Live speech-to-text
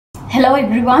Hello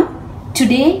everyone,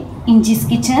 today in G's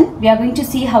Kitchen we are going to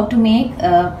see how to make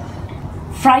a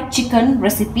fried chicken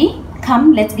recipe.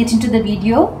 Come, let's get into the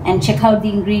video and check out the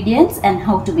ingredients and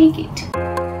how to make it.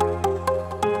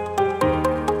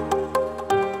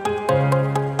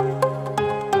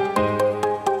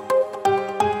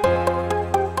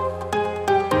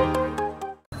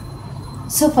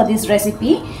 So for this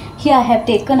recipe, here I have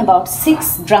taken about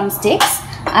 6 drumsticks.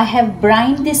 I have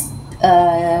brined this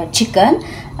chicken.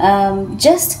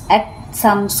 Just add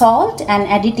some salt and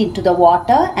add it into the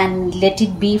water and let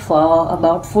it be for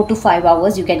about 4 to 5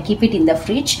 hours. You can keep it in the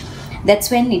fridge.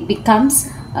 That's when it becomes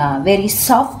very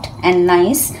soft and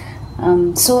nice.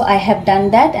 So I have done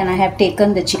that and I have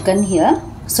taken the chicken here.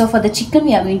 So for the chicken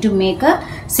we are going to make a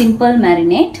simple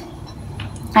marinade.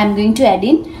 I am going to add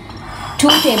in 2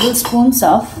 tablespoons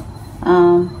of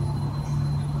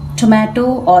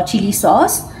tomato or chili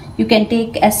sauce. You can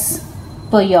take as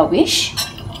per your wish.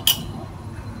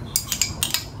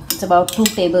 It's about 2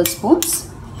 tablespoons.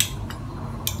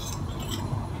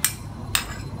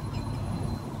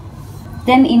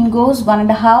 Then in goes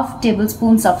 1.5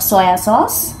 tablespoons of soya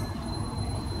sauce.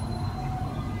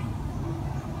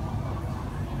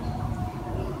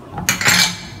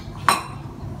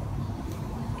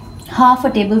 Half a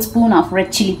tablespoon of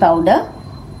red chili powder.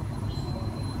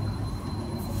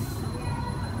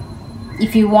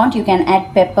 If you want, you can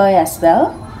add pepper as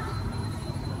well.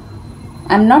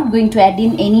 I'm not going to add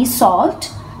in any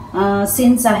salt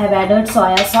since I have added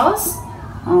soya sauce.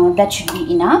 That should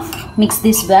be enough. Mix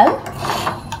this well.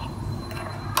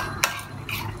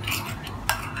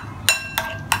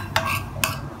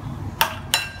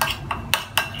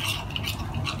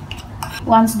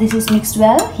 Once this is mixed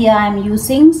well, here I am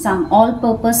using some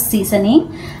all-purpose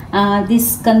seasoning.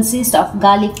 This consists of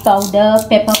garlic powder,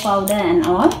 pepper powder and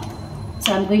all.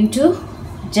 So I'm going to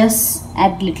just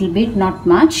add little bit, not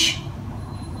much.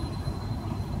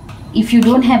 If you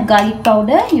don't have garlic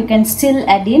powder, you can still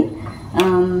add in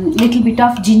little bit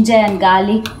of ginger and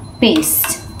garlic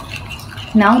paste.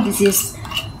 Now this is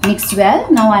mixed well.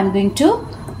 Now I'm going to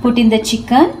put in the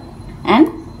chicken and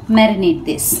marinate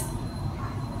this.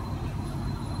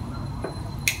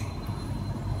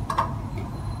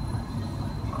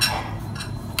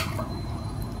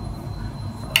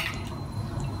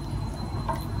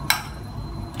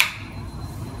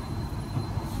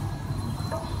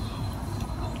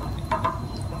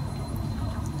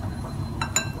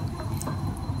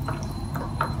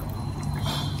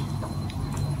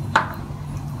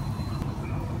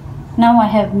 Now I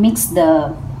have mixed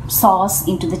the sauce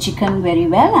into the chicken very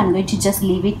well. I'm going to just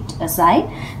leave it aside.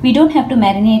 We don't have to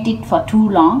marinate it for too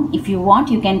long. If you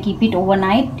want, you can keep it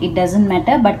overnight. It doesn't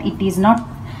matter, but it is not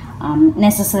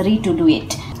necessary to do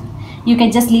it. You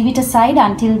can just leave it aside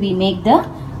until we make the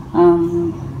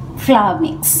flour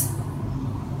mix.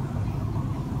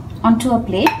 Onto a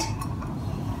plate,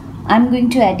 I'm going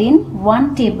to add in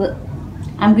 1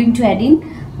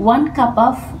 cup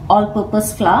of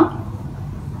all-purpose flour,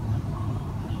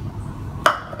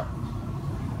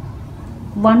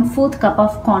 1/4 cup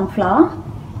of corn flour,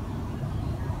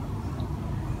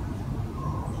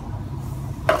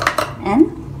 and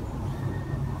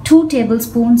 2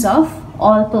 tablespoons of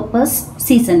all-purpose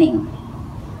seasoning.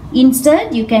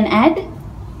 Instead, you can add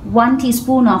 1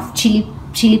 teaspoon of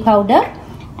chili powder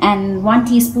and 1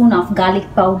 teaspoon of garlic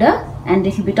powder and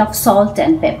little bit of salt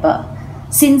and pepper.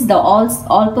 Since the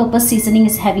all-purpose seasoning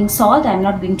is having salt, I'm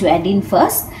not going to add in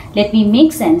first. Let me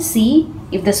mix and see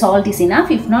if the salt is enough.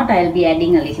 If not, I'll be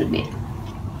adding a little bit.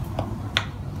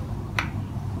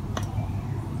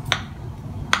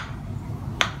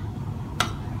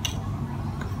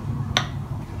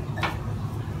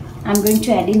 I'm going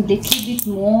to add in little bit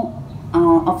more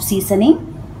of seasoning.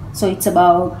 So it's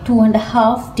about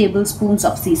 2.5 tablespoons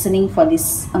of seasoning for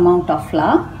this amount of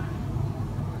flour.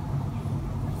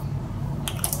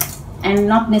 And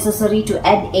not necessary to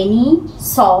add any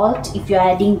salt if you are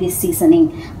adding this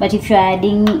seasoning, but if you are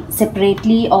adding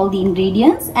separately all the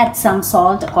ingredients, add some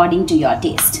salt according to your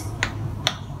taste.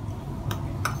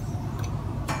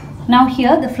 Now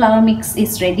here the flour mix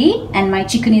is ready and my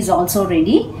chicken is also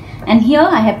ready, and here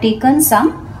I have taken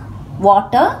some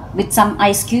water with some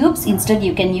ice cubes. Instead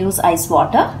you can use ice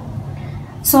water.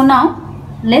 So now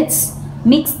let's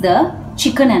mix the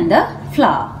chicken and the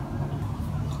flour.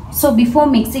 So before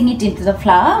mixing it into the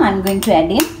flour, I am going to add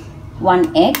in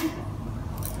 1 egg,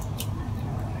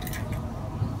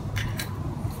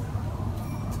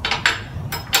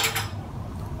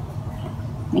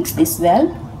 mix this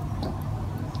well,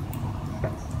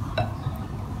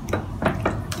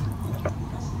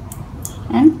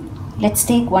 and let's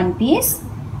take one piece,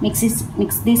 mix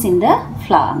this in the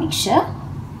flour mixture.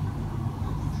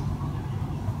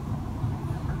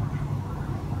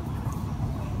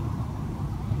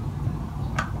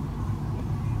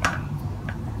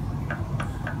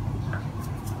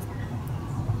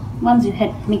 once you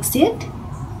had mixed it,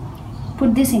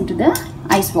 put this into the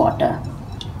ice water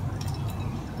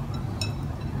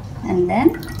and then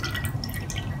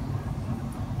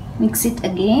mix it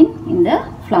again in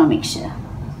the flour mixture.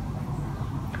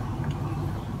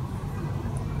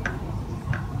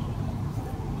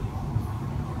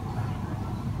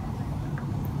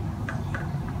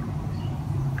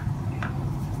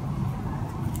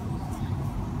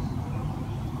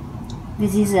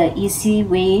 This is an easy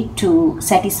way to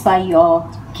satisfy your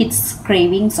kids'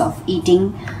 cravings of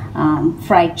eating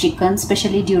fried chicken,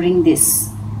 especially during this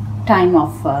time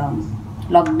of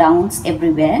lockdowns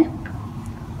everywhere.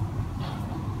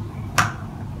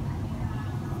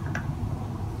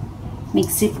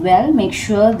 Mix it well, make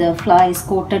sure the flour is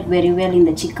coated very well in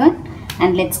the chicken,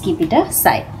 and let's keep it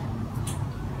aside.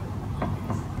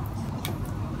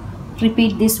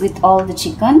 Repeat this with all the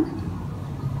chicken.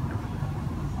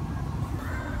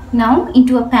 Now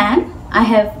into a pan I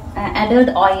have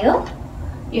added oil.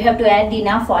 You have to add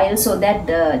enough oil so that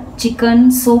the chicken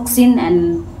soaks in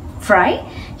and fry.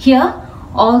 Here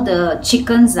all the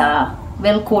chickens are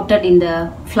well coated in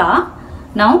the flour.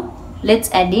 Now let's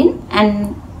add in,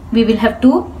 and we will have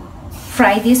to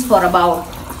fry this for about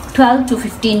 12 to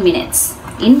 15 minutes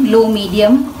in low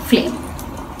medium flame.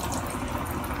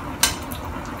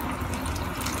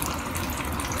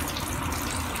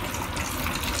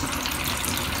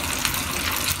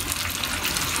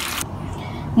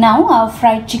 Now our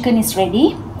fried chicken is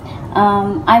ready.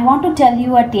 I want to tell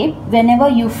you a tip. Whenever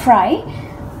you fry,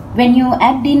 when you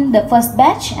add in the first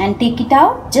batch and take it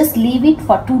out, just leave it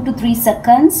for 2 to 3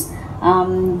 seconds,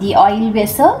 the oil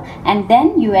vessel, and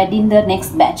then you add in the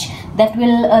next batch. That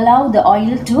will allow the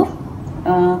oil to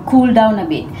cool down a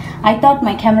bit. I thought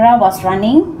my camera was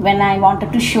running when I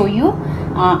wanted to show you.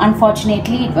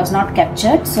 Unfortunately it was not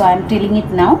captured, so I am telling it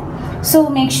now. So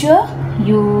make sure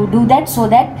you do that so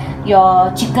that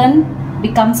your chicken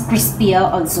becomes crispier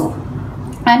also.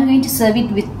 I am going to serve it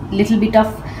with little bit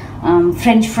of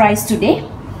French fries today.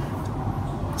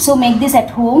 So make this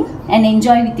at home and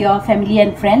enjoy with your family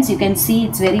and friends. You can see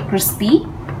it's very crispy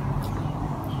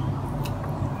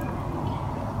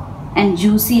and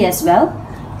juicy as well.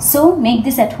 So make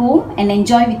this at home and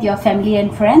enjoy with your family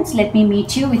and friends. Let me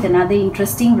meet you with another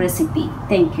interesting recipe.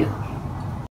 Thank you.